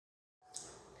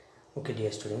Okay,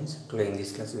 dear students, today in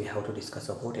this class we have to discuss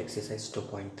about exercise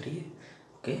 2.3.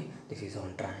 Okay, this is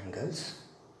on triangles.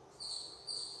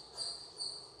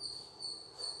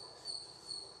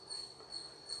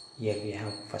 Here we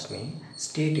have first main,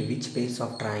 state which pairs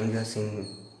of triangles in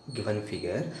given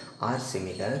figure are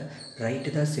similar.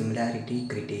 Write the similarity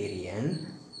criterion.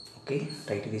 Okay,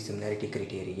 write the similarity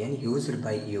criterion used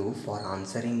by you for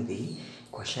answering the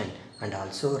question, and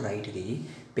also write the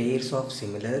pairs of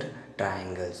similar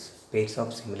triangles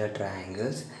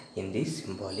in the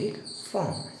symbolic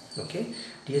form. Okay,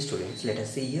 dear students, let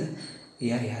us see here.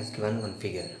 Here he has given one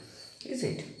figure. Is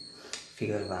it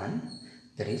figure 1?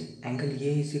 That is angle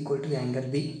A is equal to angle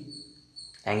B,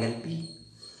 angle B,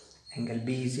 angle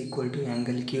B is equal to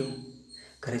angle Q.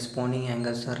 Corresponding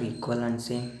angles are equal and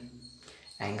same.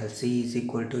 Angle C is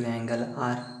equal to angle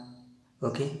R.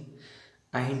 Okay,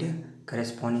 and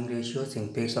corresponding ratios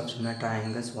in pairs of similar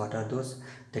triangles, what are those?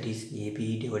 That is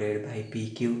AB divided by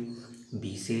PQ,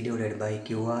 BC divided by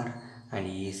QR, and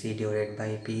AC divided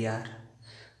by PR.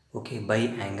 Okay, by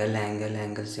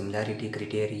angle similarity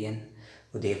criterion,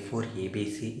 therefore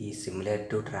ABC is similar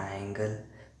to triangle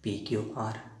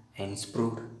PQR, hence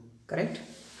proved. Correct?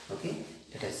 Okay,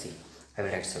 let us see. I will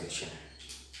write solution.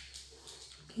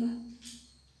 Okay,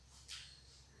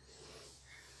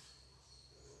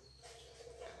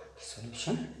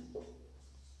 solution.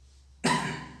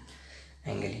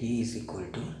 Angle E is equal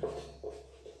to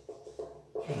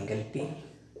angle P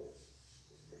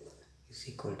is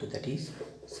equal to, that is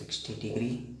 60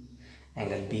 degree.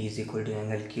 Angle B is equal to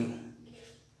angle Q.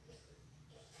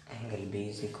 Angle B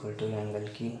is equal to angle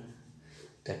Q,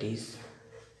 that is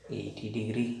 80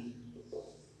 degree.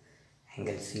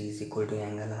 Angle C is equal to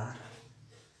angle R,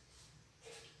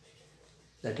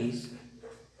 that is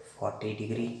 40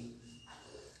 degree.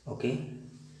 Okay,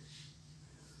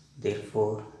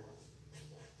 therefore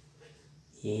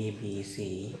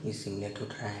ABC is similar to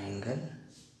triangle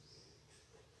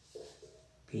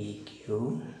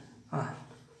PQR.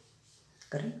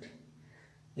 Correct?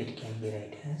 It can be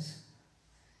written as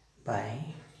by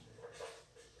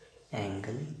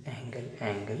angle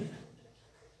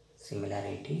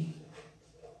similarity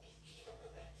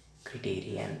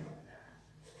criterion.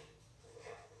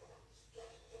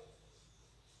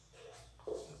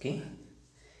 Okay,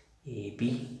 AB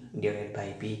divided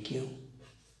by PQ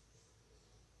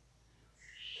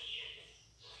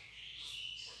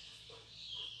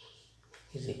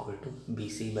is equal to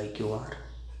BC by QR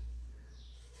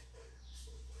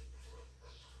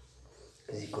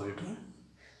is equal to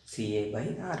CA by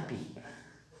RP.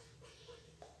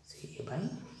 CA by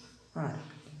RP.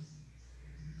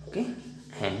 Okay,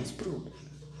 hence proved.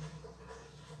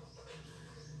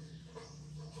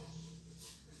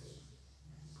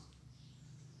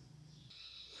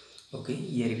 Okay,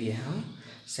 here we have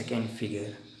second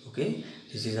figure. Okay,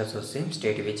 this is also same.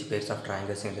 State which pairs of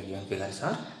triangles in the given figures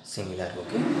are similar.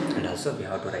 Okay, and also we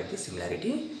have to write the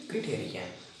similarity criterion.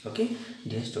 Okay,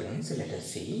 dear students, let us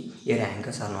see. Here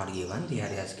angles are not given. Here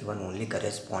has given only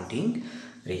corresponding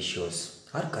ratios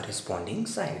or corresponding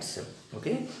sides.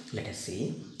 Okay, let us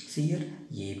see. See here,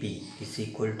 AB is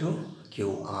equal to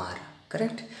QR.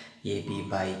 Correct? AB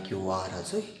by QR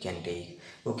also you can take.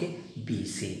 Okay,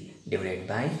 BC divided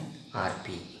by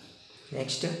RP.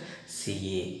 Next,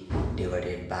 CA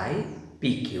divided by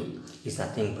PQ is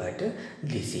nothing but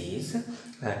this is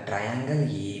triangle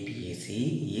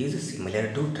ABC is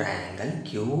similar to triangle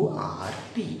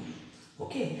QRP.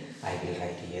 Okay, I will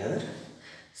write here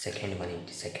second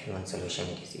one solution.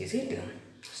 Is it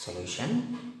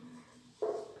solution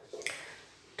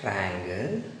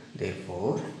triangle,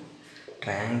 therefore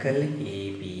triangle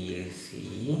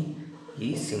ABC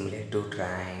is similar to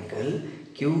triangle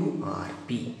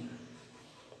QRP.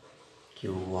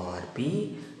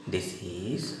 This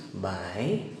is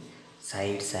by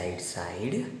side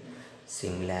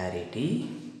similarity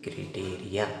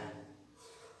criteria.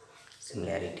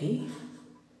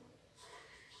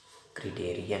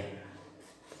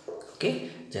 Okay,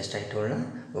 just I told now.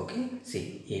 Okay,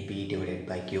 see, AB divided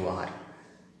by QR.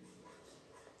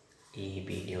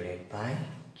 AB divided by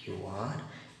QR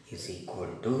is equal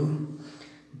to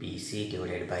BC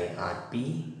divided by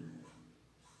RP.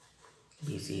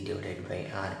 BC divided by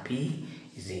RP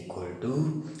is equal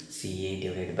to CA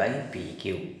divided by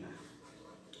PQ.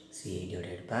 CA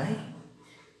divided by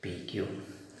PQ.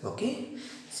 Okay,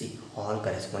 see, all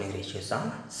corresponding ratios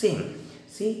are same.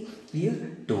 See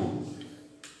here 2.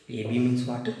 AB means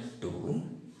what? 2.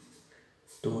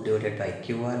 2 divided by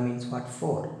QR means what?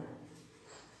 4.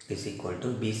 Is equal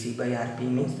to BC by RP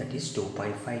means that is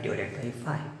 2.5 divided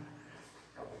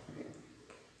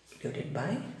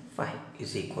by 5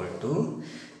 is equal to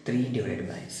 3 divided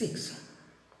by 6.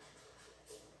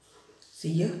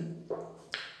 See here,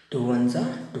 2 ones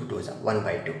are 2 twos are 1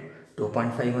 by 2.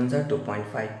 2.5 ones are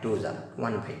 2.5 twos are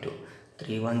 1 by 2.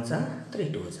 3 ones are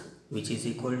 3 twos are, which is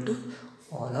equal to,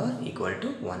 all are equal to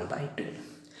 1 by 2.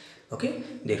 Okay,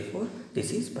 therefore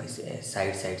this is by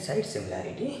side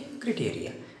similarity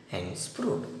criteria, and it's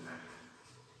proved.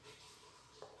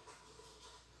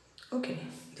 Okay,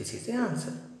 this is the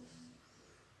answer.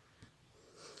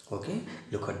 Okay,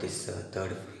 look at this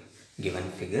third given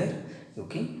figure.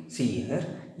 Okay, see here,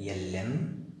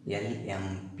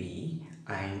 LMP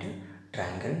and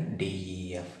triangle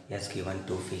DEF. He has given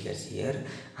two figures here,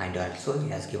 and also he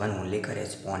has given only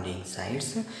corresponding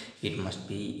sides. It must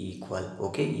be equal.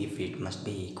 Okay, if it must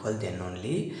be equal, then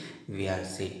only we are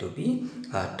said to be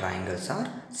triangles are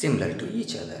similar to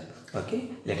each other. Okay,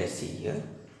 let us see here.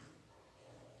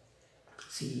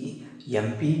 See,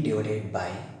 MP divided by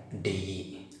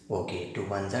DE. Okay, 2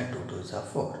 ones are 2 twos are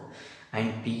 4,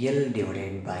 and PL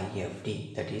divided by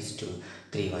FD, that is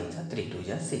 3 ones are 3 twos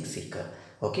are 6.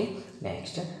 Okay,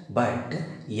 next, but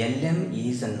LM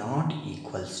is not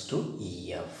equals to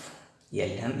EF.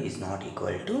 LM is not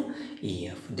equal to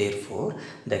EF. Therefore,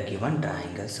 the given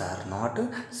triangles are not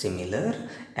similar,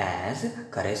 as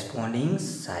corresponding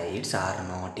sides are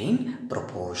not in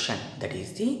proportion. That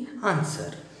is the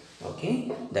answer. Okay,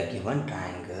 the given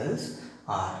triangles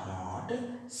are not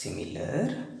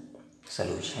similar.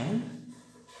 Solution: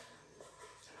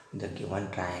 the given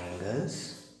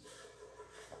triangles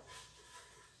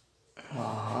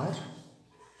are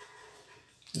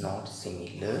not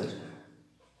similar,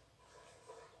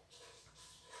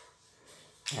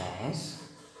 as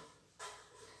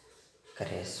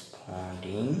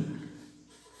corresponding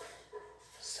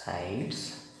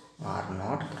sides are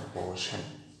not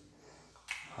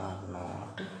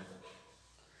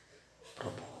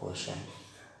proportion.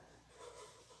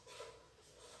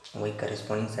 Why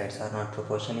corresponding sides are not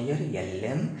proportion here?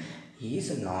 LM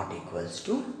is not equals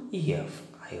to EF.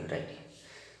 I will write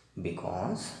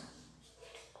because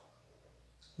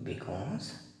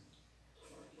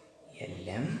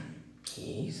LM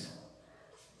is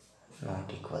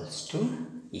not equals to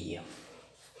EF.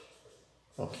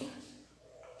 Okay.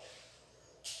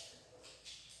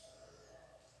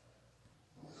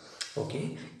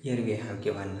 Okay, here we have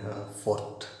given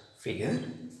fourth figure.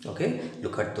 Okay,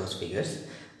 look at those figures.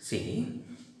 See,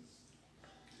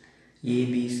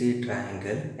 ABC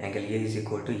triangle, angle A is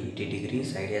equal to 80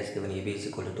 degrees, side has given AB is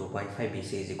equal to 2.5,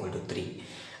 BC is equal to 3.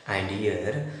 And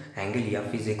here angle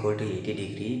F is equal to 80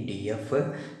 degree,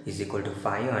 DF is equal to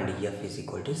 5, and EF is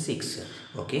equal to 6.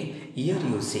 Okay, here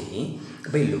you see,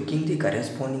 by looking the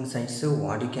corresponding sides, so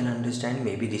what you can understand,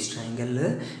 maybe this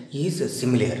triangle is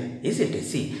similar, is it?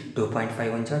 See,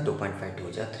 2.5 ones are 2.5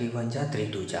 twos are, 3 ones are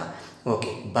 3 twos are.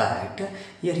 Okay, but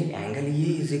here angle A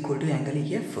is equal to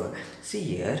angle F. See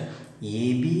here,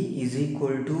 AB is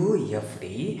equal to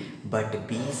FD, but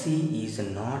BC is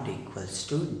not equals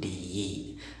to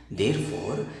DE.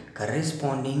 Therefore,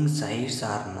 corresponding sides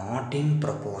are not in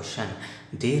proportion.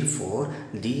 Therefore,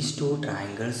 these two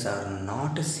triangles are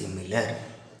not similar.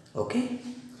 Okay,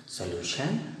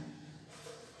 solution: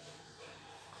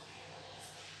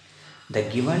 the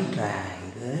given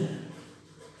triangles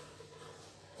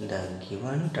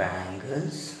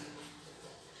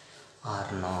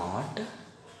are not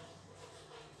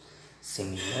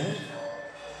similar,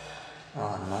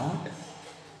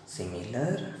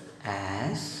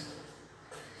 as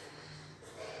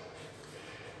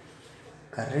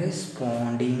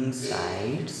corresponding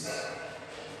sides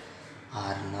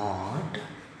are not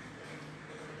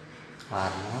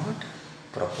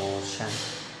proportion.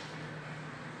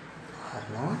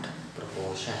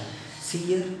 See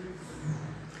here,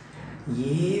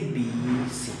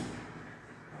 ABC,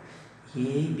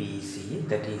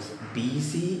 that is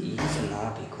BC is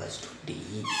not equals to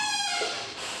DE,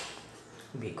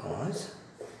 because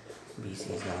BC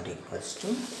is not equals to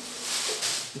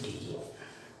DE.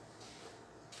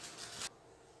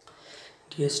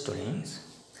 Dear students,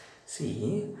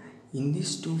 see, in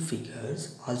these two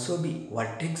figures also the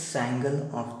vertex angle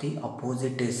of the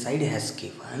opposite side has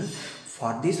given.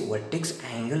 For this vertex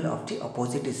angle of the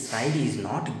opposite side is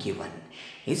not given,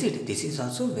 is it? This is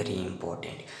also very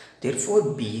important. Therefore,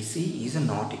 BC is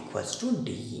not equals to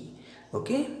DE.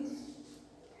 Okay.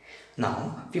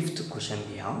 Now, fifth question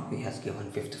we has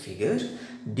given fifth figure,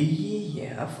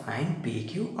 DEF and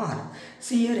PQR.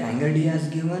 See here, angle D has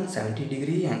given 70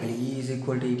 degree, angle E is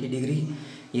equal to 80 degree.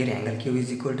 Here angle Q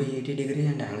is equal to 80 degree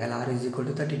and angle R is equal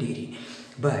to 30 degree.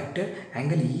 But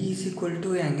angle E is equal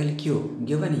to angle Q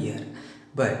given here.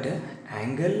 But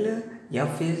angle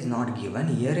F is not given,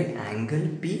 here angle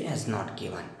P is not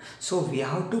given. So we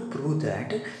have to prove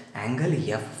that angle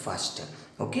F first.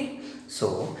 Okay,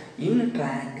 so in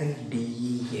triangle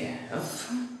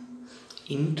DEF,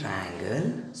 in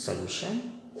triangle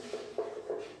solution,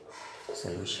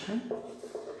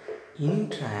 in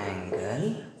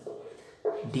triangle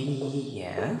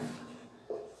DEF,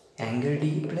 angle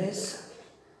D plus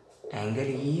angle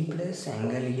E plus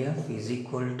angle F is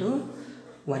equal to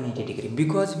 180 degree,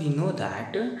 because we know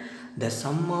that the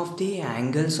sum of the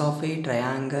angles of a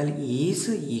triangle is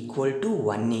equal to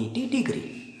 180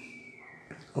 degree.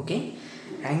 Okay,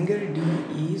 angle D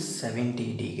is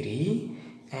 70 degree,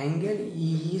 angle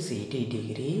E is 80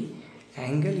 degree,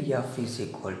 angle F is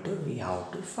equal to, we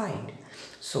have to find.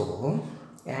 So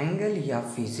angle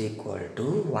F is equal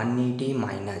to 180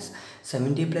 minus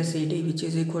 70 plus 80, which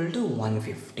is equal to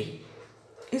 150.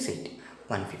 Is it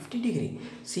 150 degree?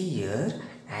 See here,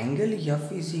 angle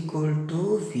F is equal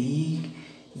to, we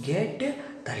get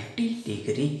 30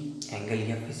 degree.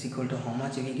 Angle F is equal to how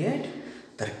much we get?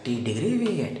 30 degree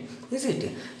we get. Is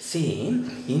it? Same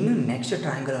in next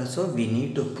triangle also we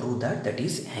need to prove that, that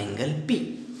is angle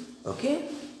P. Okay,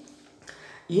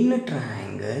 in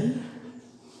triangle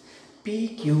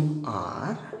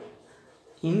PQR,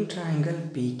 in triangle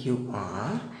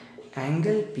PQR,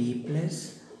 angle P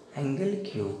plus angle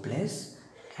Q plus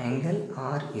angle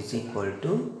R is equal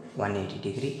to 180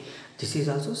 degree. This is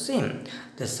also same.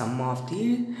 The sum of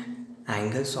the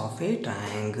angles of a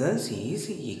triangle is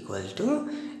equal to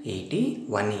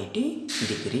 180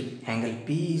 degree. Angle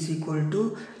P is equal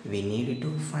to, we need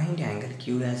to find angle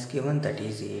Q as given, that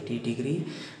is 80 degree,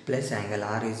 plus angle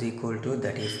R is equal to,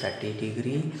 that is 30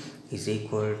 degree, is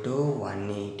equal to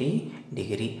 180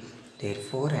 degree.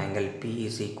 Therefore angle P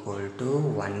is equal to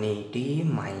 180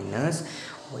 minus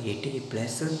 80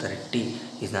 plus 30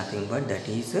 is nothing but, that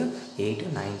is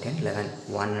 8, 9, 10, 11,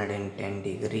 110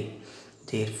 degree.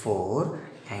 Therefore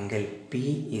angle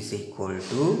P is equal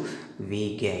to,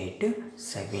 we get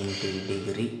 70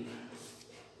 degree.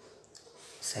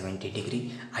 70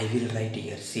 degree. I will write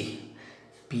here, see,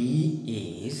 P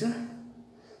is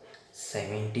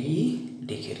 70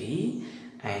 degree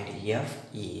and F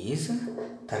is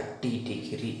 30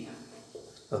 degree.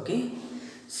 Okay,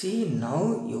 see,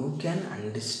 now you can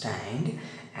understand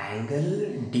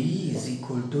angle D is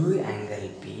equal to angle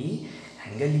P,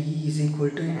 angle E is equal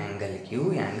to angle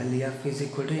Q, angle F is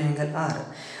equal to angle R.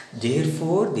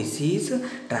 Therefore this is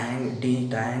triangle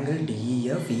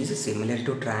DEF is similar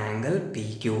to triangle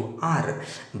PQR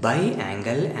by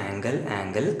angle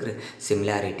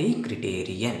similarity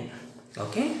criterion.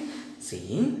 Okay,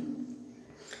 see,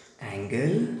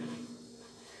 angle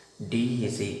D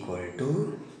is equal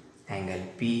to angle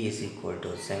P is equal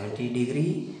to 70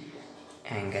 degree,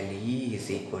 angle E is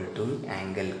equal to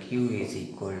angle Q is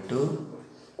equal to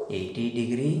 80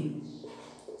 degree,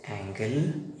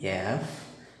 angle F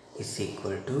is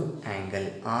equal to angle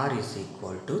R is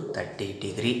equal to 30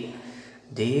 degree.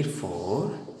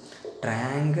 Therefore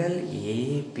triangle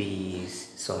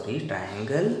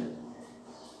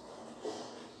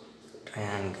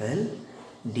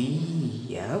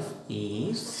DEF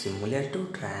is similar to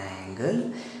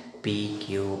triangle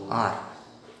PQR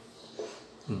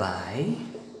by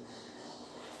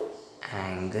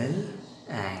angle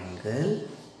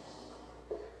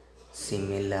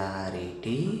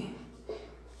similarity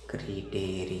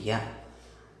criterion.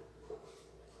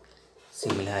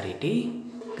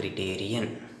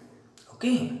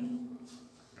 Okay,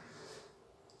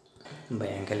 by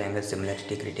angle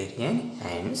similarity criterion,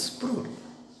 hence proved.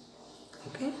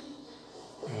 Okay,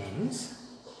 hence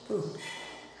proved.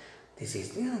 This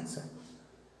is the answer.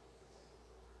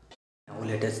 Now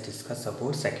let us discuss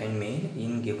about second main.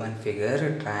 In given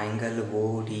figure, triangle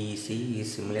ODC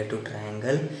is similar to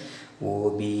triangle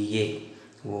OBA.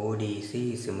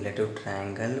 ODC is similar to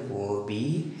triangle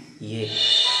OBA.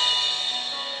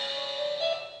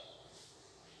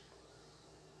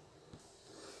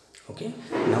 Okay,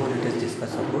 now let us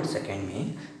discuss about second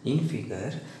main. In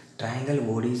figure, triangle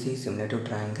ODC is similar to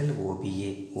triangle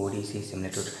OBA. ODC is similar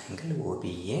to triangle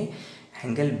OBA.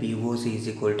 Angle BOC is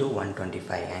equal to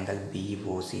 125. Angle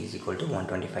BOC is equal to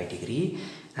 125 degree.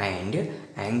 And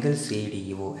angle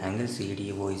CDO. Angle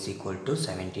CDO is equal to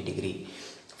 70 degree.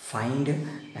 Find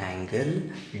angle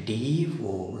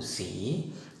DOC.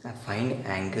 Find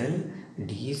angle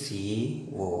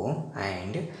DCO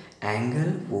and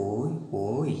angle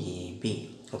OOAB.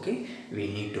 Okay, we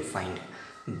need to find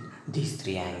these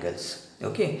three angles.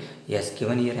 Okay, yes,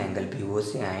 given here angle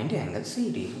BOC and angle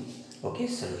CDO. Okay,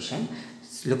 solution.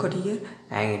 Look at here,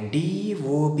 and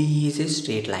DOB is a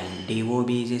straight line. DOB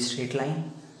is a straight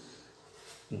line.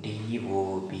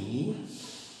 DOB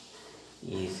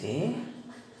is a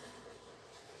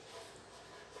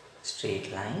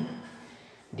straight line.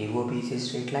 DOB is a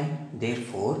straight line.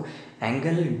 Therefore,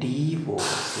 angle DOC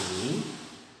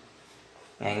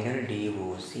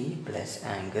plus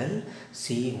angle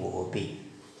COB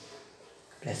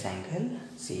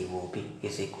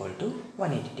is equal to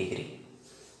 180 degree.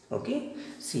 Okay.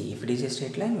 See, if it is a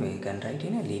straight line, we can write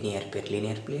in a linear pair.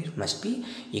 Linear pair must be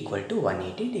equal to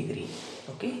 180 degree.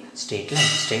 Okay. Straight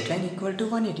line equal to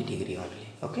 180 degree only.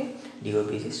 Okay.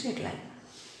 DOB is a straight line.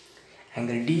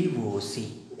 Angle DOC,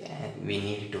 we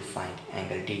need to find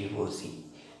angle DOC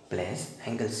plus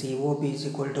angle COB is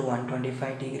equal to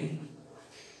 125 degree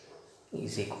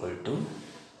is equal to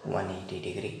 180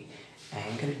 degree.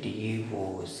 Angle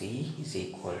DOC is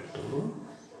equal to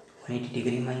 180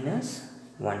 degree minus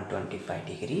 125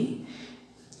 degree.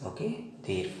 Okay,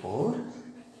 therefore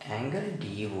angle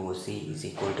DOC is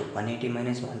equal to 180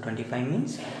 minus 125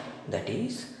 means that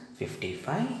is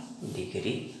 55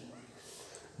 degree.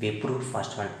 We proved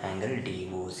first one, angle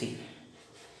DOC.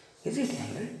 Is it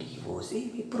angle DOC?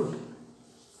 We proved.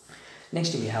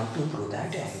 Next we have to prove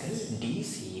that angle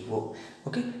DCO.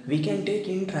 Okay, we can take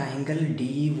in triangle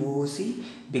DOC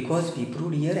because we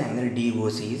proved here angle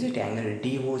DOC. Is it angle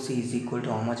DOC is equal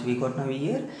to how much we got now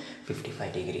here?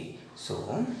 55 degree.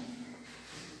 So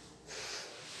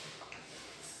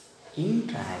in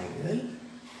triangle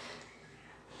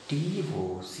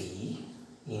DOC,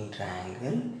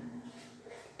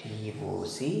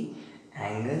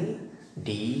 angle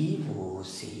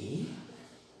DOC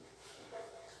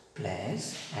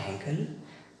plus angle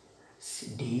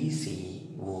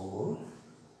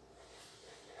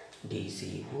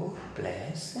DCO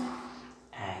plus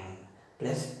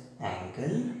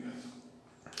angle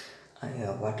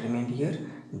what remained here?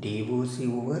 DOC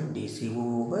over DCO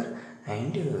over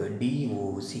and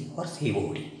DOC or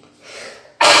COD.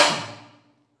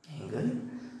 Angle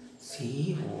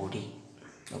COD,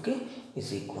 okay,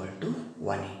 is equal to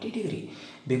 180 degree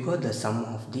because the sum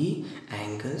of the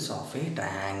angles of a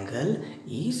triangle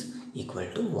is equal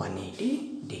to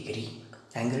 180 degree.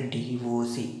 Angle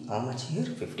DOC, how much here?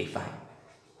 55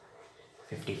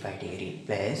 degree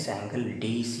plus angle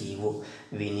DCO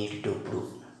we need to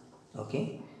prove.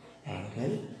 Okay,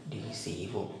 angle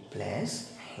DCO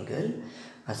plus angle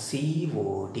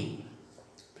COD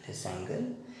plus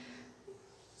angle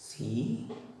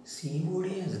COD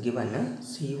has given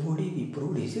COD we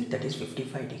proved is it, that is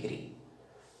 55 degree.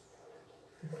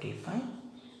 55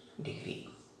 degree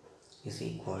is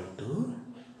equal to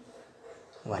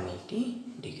 180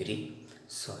 degree.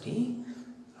 Sorry,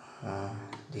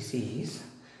 this is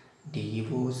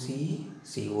DOC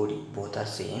COD, both are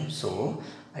same, so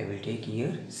I will take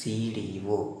here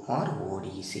CDO or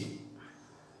ODC.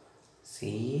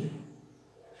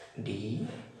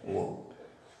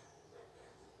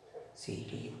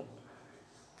 CDO.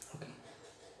 Okay,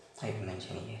 I will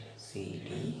mention here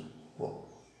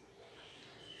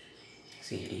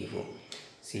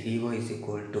CDO is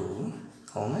equal to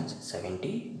how much?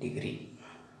 70 degree.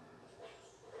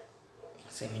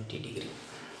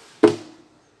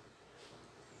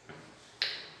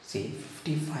 See,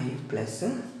 55 plus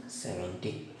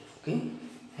 70. Okay,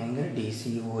 angle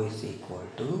DCO is equal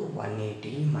to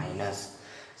 180 minus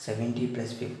 70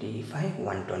 plus 55,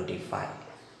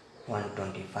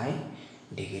 125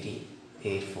 degree.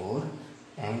 Therefore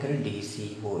angle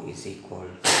DCO is equal to,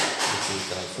 this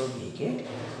is also we get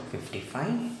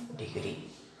 55 degree.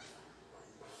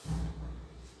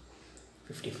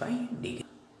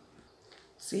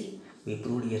 See, we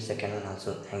proved here second one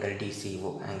also, angle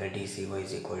DCO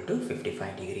is equal to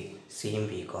 55 degree. Same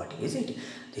we got, is it?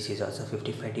 This is also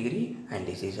 55 degree and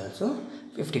this is also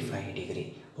 55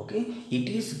 degree. Okay, it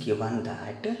is given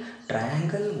that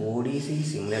triangle ODC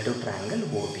is similar to triangle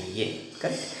OBA,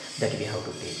 correct? That we have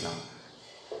to take now.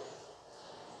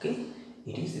 Okay,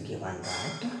 it is given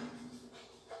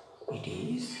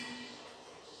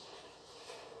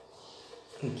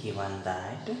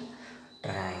that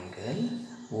triangle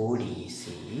ODC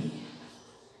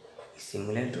is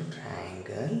similar to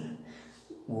triangle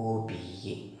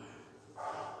OBA.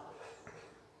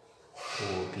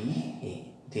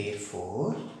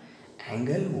 Therefore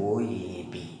angle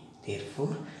OAB,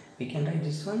 therefore we can write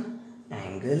this one,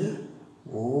 angle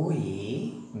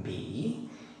OAB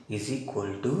is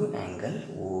equal to angle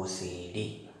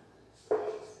OCD.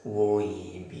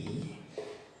 OAB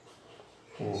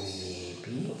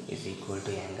is equal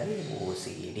to angle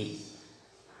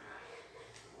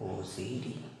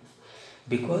OCD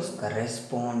because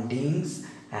corresponding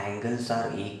angles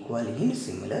are equal in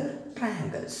similar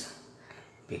triangles.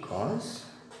 Because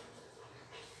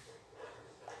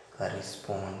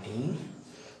corresponding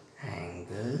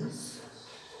angles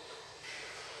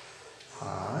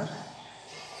are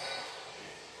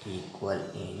equal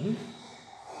in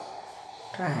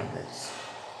triangles,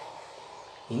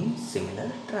 in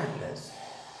similar triangles.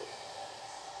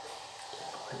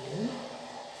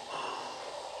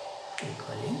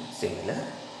 Equal in similar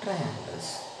triangles.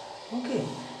 Okay,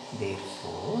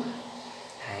 therefore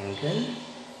angle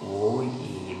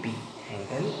OAB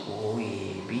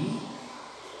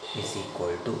is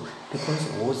equal to, because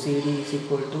OCD is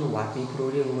equal to what we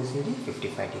proved here, OCD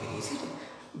 55 degrees.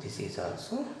 This is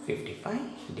also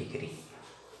 55 degree.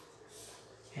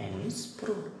 Hence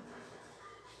proved.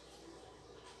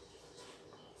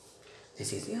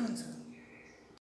 This is the answer.